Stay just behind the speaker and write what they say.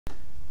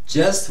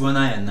Just when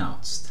I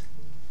announced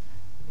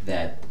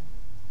that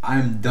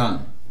I'm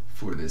done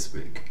for this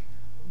week,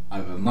 I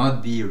will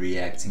not be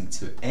reacting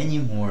to any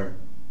more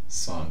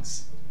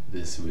songs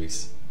this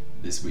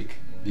week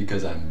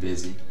because I'm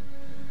busy.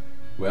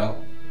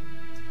 Well,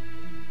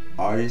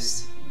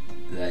 artists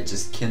that I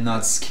just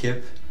cannot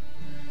skip,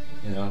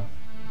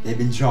 they've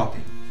been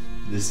dropping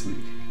this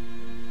week,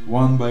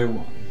 one by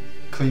one.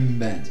 Clean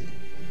Bandit,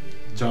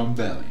 John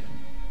Bellion,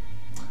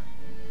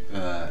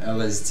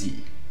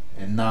 LSD,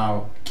 and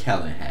now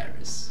Calvin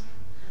Harris.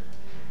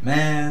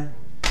 Man,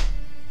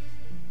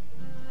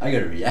 I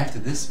gotta react to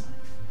this one.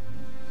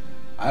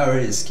 I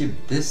already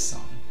skipped this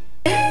song.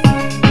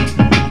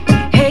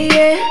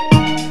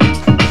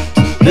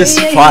 This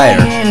fire.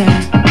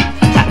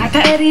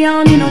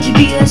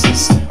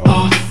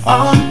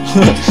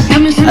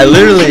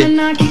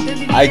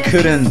 I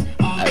couldn't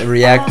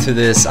react to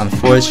this,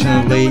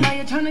 unfortunately.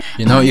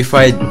 If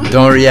I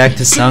don't react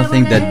to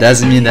something, that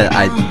doesn't mean that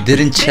I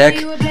didn't check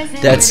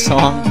that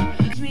song.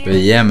 But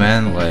yeah,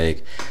 man,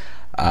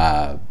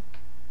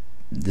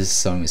 this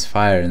song is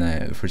fire, and I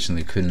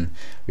unfortunately couldn't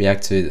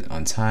react to it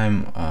on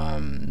time.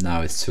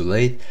 Now it's too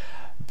late,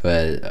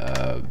 but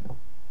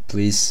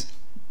please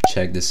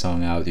check this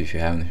song out if you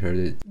haven't heard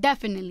it.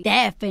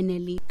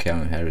 Definitely.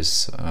 Calvin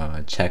Harris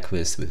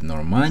Checklist with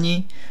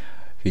Normani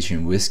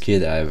featuring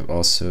Wizkid. I've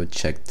also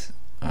checked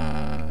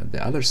the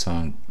other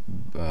song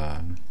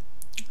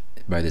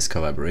by this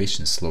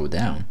collaboration, Slow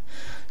Down.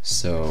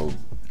 So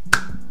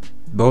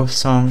both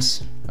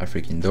songs are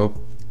freaking dope.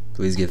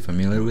 Please get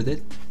familiar with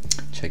it,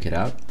 check it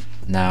out.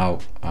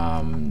 Now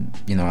I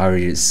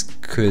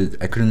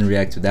couldn't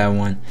react to that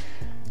one.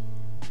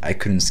 I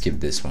couldn't skip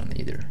this one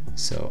either,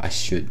 so I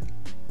should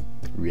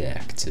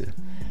react to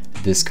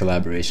this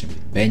collaboration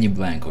with Benny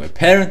Blanco.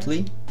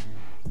 Apparently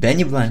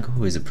Benny Blanco,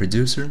 who is a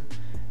producer,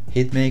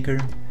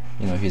 hitmaker,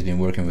 he's been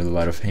working with a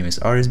lot of famous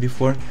artists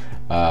before.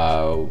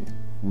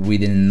 We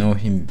didn't know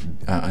him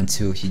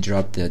until he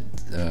dropped that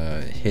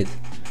hit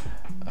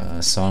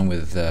song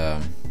with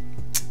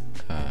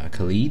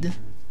Khalid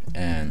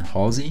and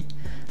Halsey.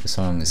 The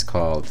song is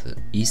called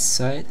East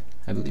Side,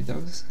 I believe that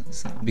was the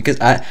song. Because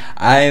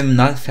I'm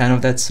not a fan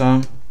of that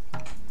song,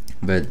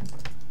 but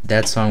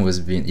that song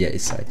was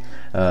East Side.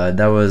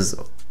 That was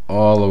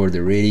all over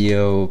the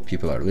radio.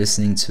 People are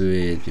listening to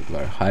it, people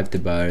are hyped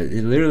about it.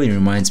 It literally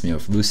reminds me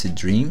of Lucid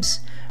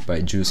Dreams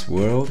by Juice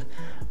WRLD.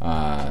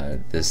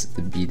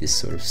 The beat is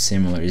sort of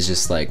similar. It's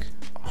just like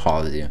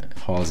Halsey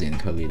and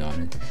Khalid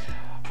on it.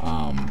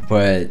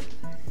 But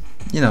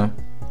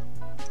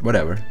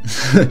whatever.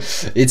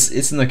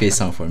 it's an okay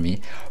song for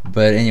me.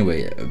 But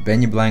anyway,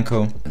 Benny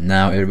Blanco.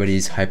 Now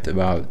everybody's hyped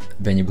about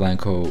Benny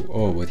Blanco.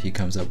 Oh, what he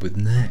comes up with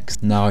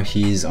next. Now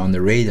he's on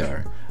the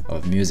radar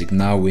of music.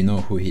 Now we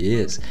know who he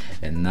is,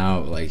 and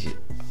now what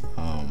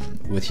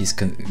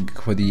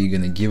are you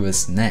gonna give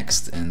us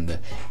next? And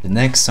the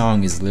next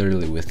song is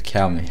literally with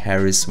Calvin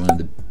Harris, one of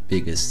the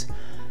biggest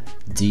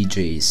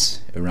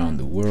DJs around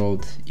the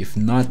world, if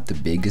not the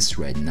biggest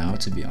right now,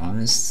 to be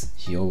honest.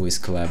 He always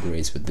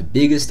collaborates with the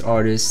biggest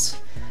artists.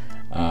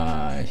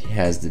 He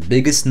has the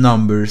biggest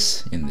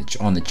numbers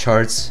on the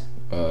charts.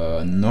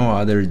 No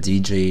other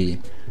DJ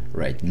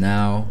right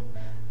now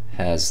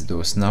has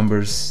those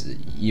numbers.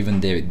 Even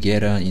David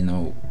Guetta,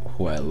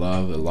 who I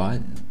love a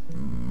lot.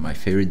 My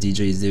favorite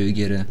DJ is David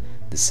Guetta.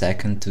 The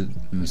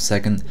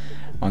second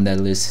on that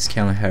list is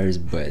Calvin Harris,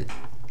 but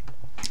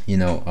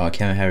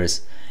Calvin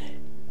Harris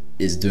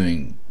is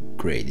doing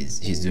great.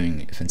 He's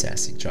doing a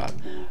fantastic job.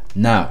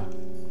 Now,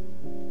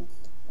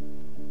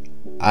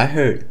 I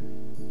heard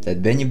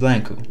that Benny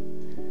Blanco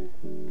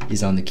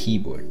is on the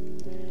keyboard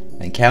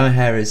and Calvin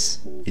Harris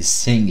is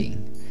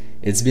singing.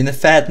 It's been a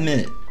fat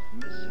minute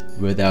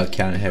without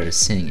Calvin Harris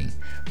singing,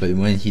 but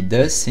when he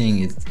does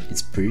sing,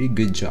 it's pretty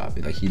good job.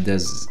 He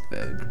does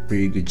a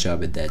pretty good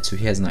job at that too.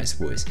 He has a nice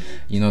voice.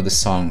 The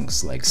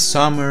songs like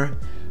Summer,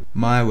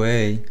 My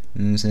Way,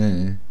 those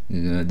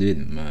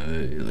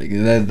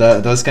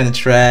kind of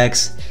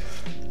tracks.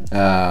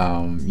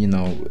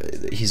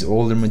 His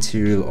older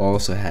material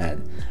also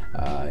had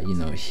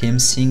him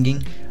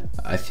singing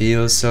I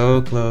feel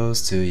so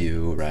close to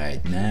you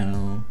right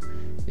now.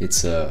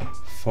 It's a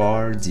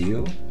far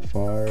hill.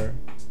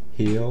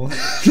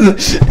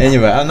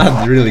 Anyway, I'm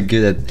not really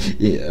good at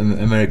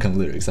American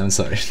lyrics, I'm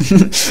sorry.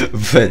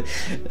 But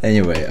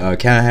anyway,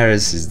 Calvin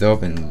Harris is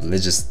dope, and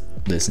let's just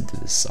listen to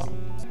this song.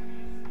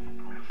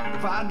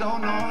 If I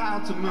don't know how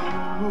to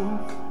move,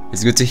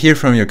 it's good to hear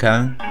from you,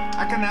 Calvin.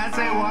 I cannot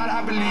say what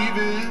I believe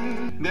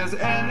in. There's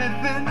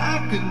anything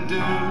I can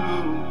do.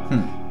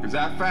 Cause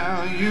I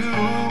found you.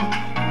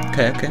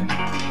 Okay.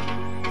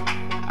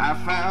 I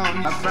found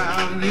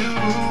you.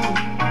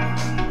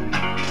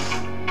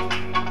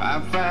 I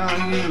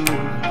found you.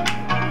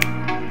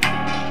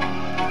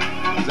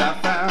 Cause I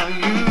found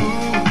you.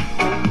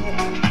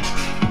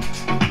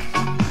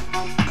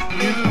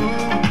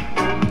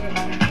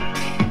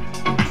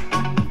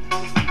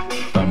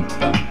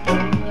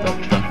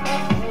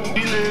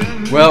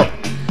 Well,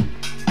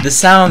 the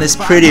sound is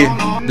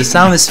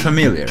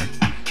familiar.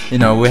 You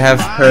know, we have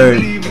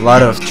heard a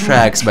lot of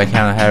tracks by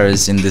Calvin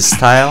Harris in this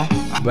style,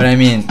 but I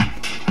mean,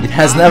 it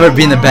has never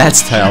been a bad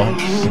style.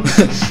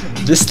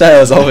 This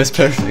style is always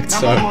perfect,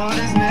 so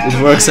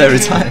it works every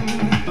time.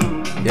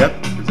 Yep.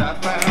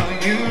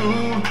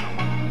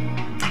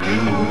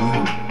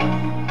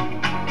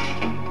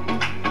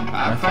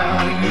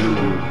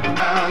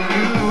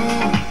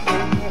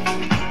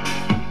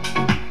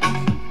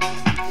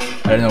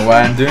 I don't know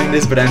why I'm doing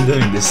this, but I'm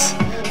doing this.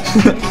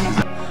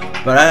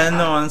 But I don't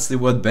know honestly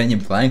what Benny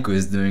Blanco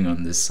is doing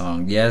on this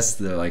song. Yes,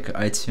 the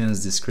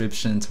iTunes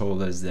description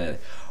told us that,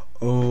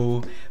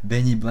 oh,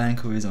 Benny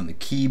Blanco is on the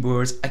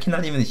keyboards. I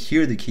cannot even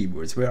hear the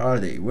keyboards. Where are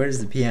they? Where's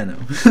the piano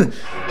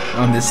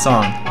on this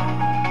song?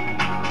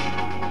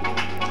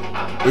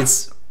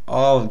 It's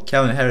all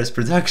Calvin Harris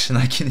production.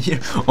 I can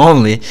hear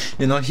only,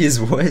 you know, his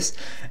voice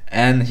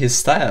and his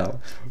style.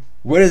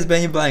 Where is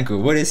Benny Blanco?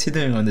 What is he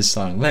doing on this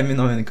song? Let me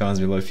know in the comments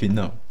below if you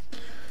know.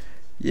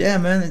 Yeah,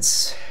 man,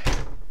 it's...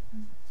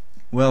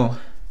 Well,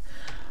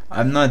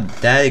 I'm not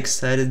that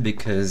excited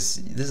because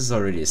this is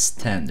already a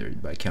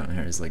standard by Calvin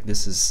Harris. Like,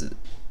 this is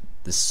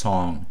the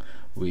song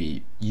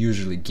we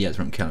usually get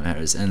from Calvin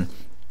Harris, and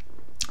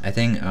I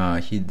think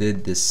he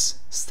did this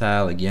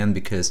style again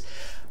because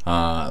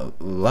a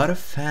lot of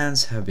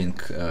fans have been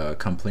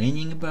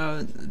complaining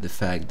about the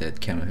fact that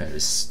Calvin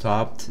Harris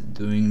stopped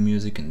doing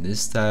music in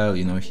this style.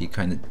 You know, he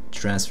kind of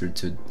transferred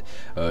to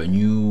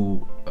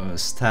new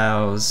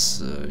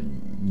styles,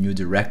 new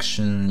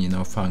direction. You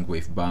know, Funk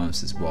Wave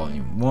Bounces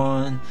Volume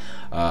 1,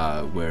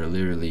 where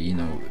literally, you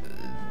know,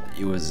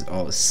 it was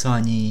all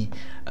sunny.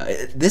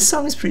 This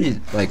song is pretty,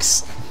 like,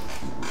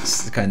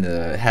 kind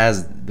of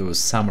has those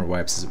summer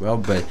vibes as well,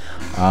 but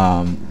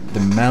the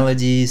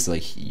melodies,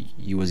 like,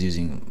 he was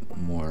using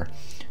more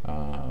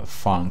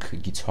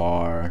funk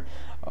guitar,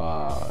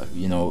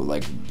 you know,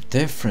 like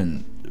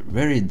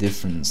very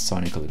different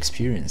sonical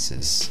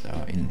experiences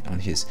on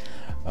his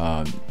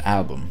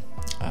album,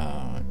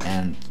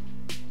 and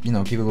you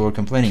know, people were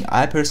complaining.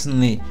 I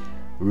personally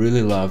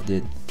really loved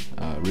it,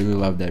 really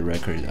loved that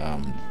record.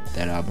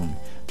 That album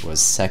was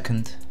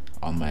second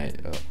on my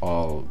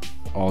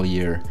all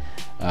year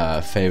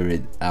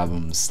favorite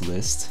albums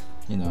list,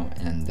 you know,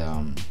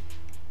 and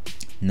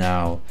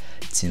now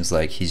it seems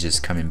like he's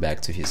just coming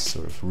back to his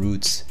sort of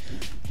roots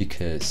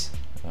because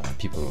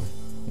people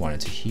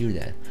wanted to hear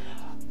that.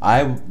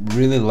 I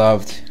really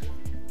loved,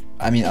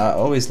 I mean, I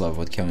always love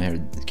what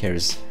Calvin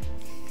Harris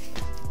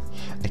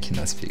I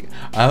cannot speak.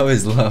 I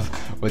always love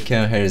what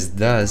Calvin Harris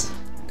does.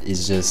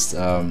 It's just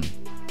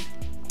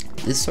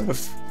this sort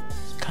of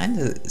kind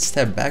of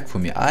step back for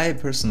me. I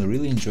personally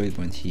really enjoyed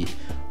when he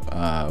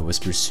was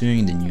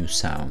pursuing the new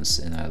sounds,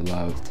 and I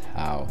loved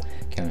how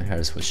Calvin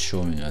Harris was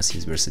showing us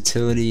his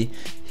versatility,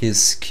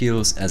 his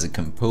skills as a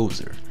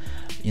composer.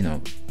 You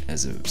know,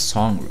 as a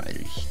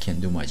songwriter, he can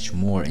do much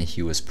more, and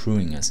he was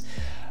proving us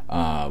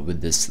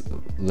with this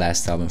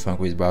last album,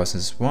 Funk Wave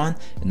Bounces 1,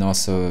 and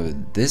also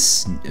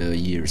this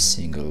year's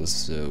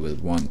singles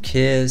with One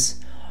Kiss,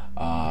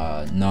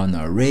 None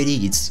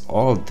Already. It's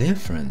all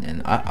different,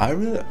 and I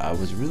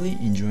was really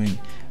enjoying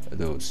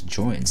those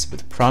joints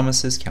with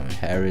Promises, Calvin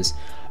Harris.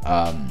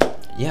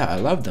 Yeah, I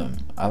love them,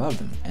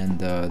 and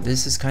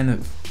this is kind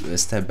of a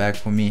step back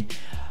for me.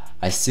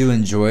 I still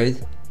enjoy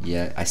it.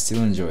 Yeah, I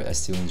still enjoy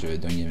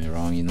it, don't get me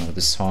wrong. You know,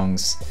 the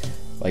songs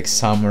like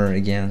Summer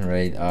again,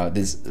 right?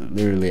 This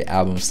literally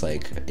albums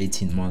like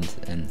 18 Months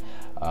and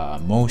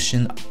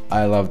Motion.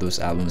 I love those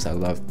albums. I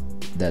love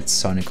that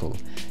sonical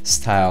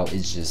style.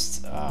 It's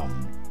just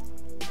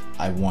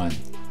I want,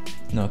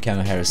 you know,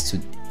 Calvin Harris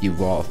to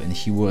evolve, and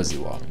he was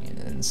evolving it,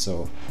 and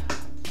so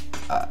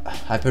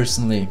I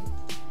personally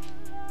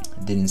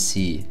didn't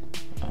see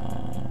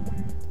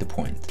the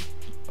point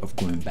of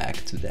going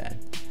back to that.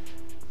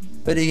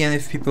 But again,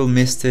 if people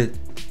missed it,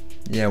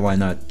 yeah, why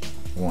not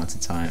once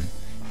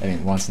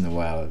in a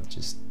while,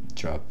 just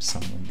drop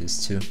something like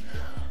this too.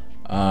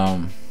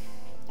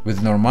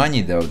 With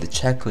Normani though, the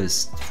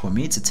checklist, for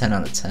me, it's a 10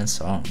 out of 10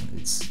 song.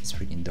 It's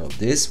freaking dope.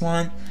 This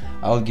one,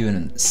 I'll give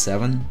it a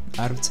 7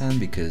 out of 10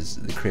 because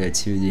the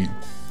creativity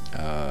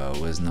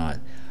was not,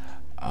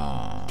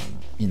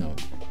 you know,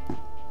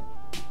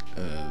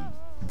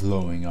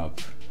 blowing up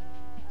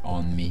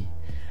on me.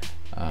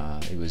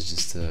 It was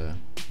just a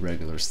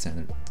regular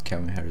standard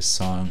Calvin Harris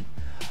song.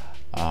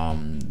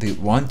 The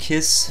One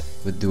Kiss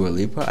with Dua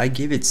Lipa, I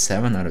gave it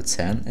 7 out of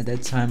 10 at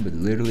that time, but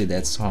literally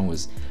that song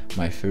was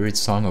my favorite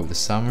song of the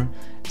summer,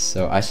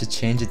 so I should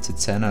change it to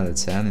 10 out of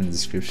 10 in the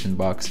description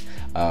box.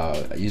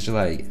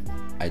 Usually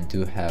I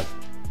do have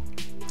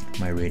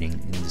my rating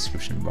in the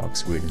description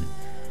box written.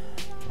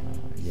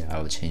 Yeah, I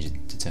will change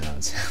it to 10 out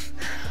of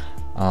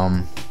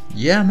 10.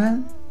 Yeah,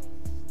 man,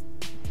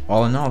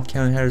 all in all,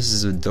 Calvin Harris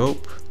is a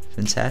dope,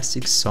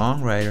 fantastic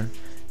songwriter,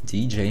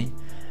 DJ,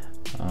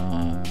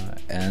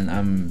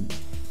 and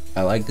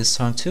I like this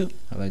song too.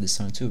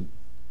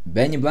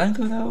 Benny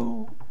Blanco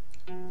though,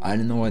 I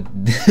don't know what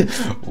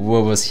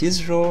what was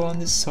his role on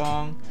this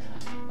song,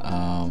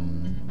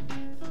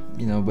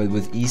 you know, but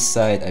with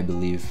Eastside, I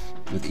believe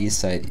with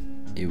Eastside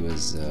it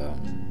was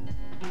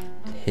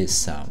his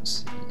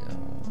sounds,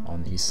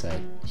 on the east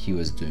side, he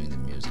was doing the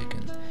music,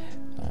 and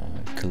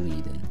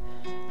Khalid and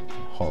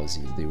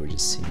Halsey, they were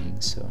just singing.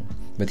 So,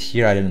 but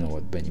here I didn't know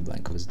what Benny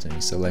Blanco was doing,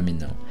 so let me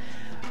know.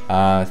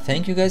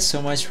 Thank you guys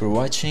so much for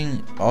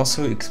watching.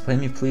 Also,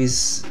 explain me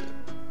please,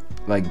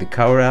 like the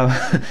cover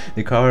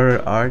the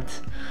cover art,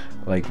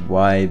 like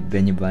why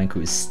Benny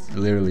Blanco is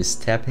literally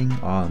stepping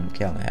on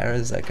Calvin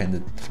Harris. I kind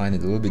of find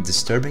it a little bit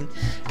disturbing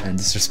and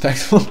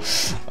disrespectful.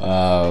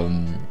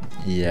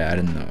 Yeah, I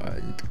don't know.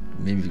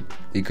 Maybe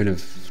they could have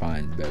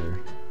found better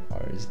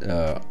art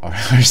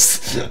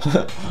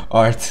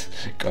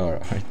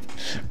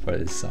for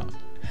this song.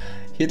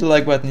 Hit the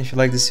like button if you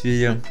like this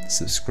video.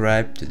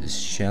 Subscribe to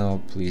this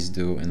channel, please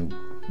do, and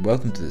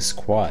welcome to the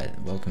squad.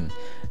 Welcome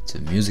to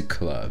Music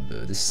Club.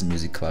 This is a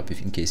music club,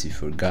 if in case you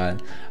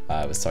forgot.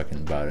 I was talking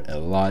about it a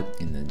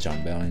lot in the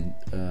John Bellin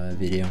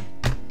video.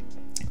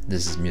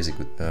 This is music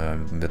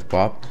with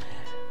pop,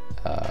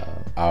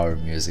 our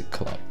music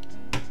club.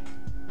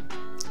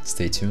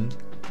 Stay tuned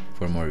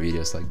for more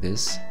videos like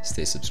this.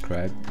 Stay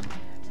subscribed,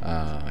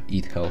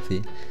 eat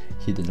healthy,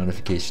 hit the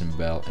notification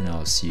bell, and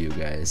I'll see you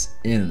guys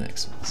in the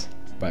next ones.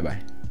 Bye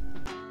bye.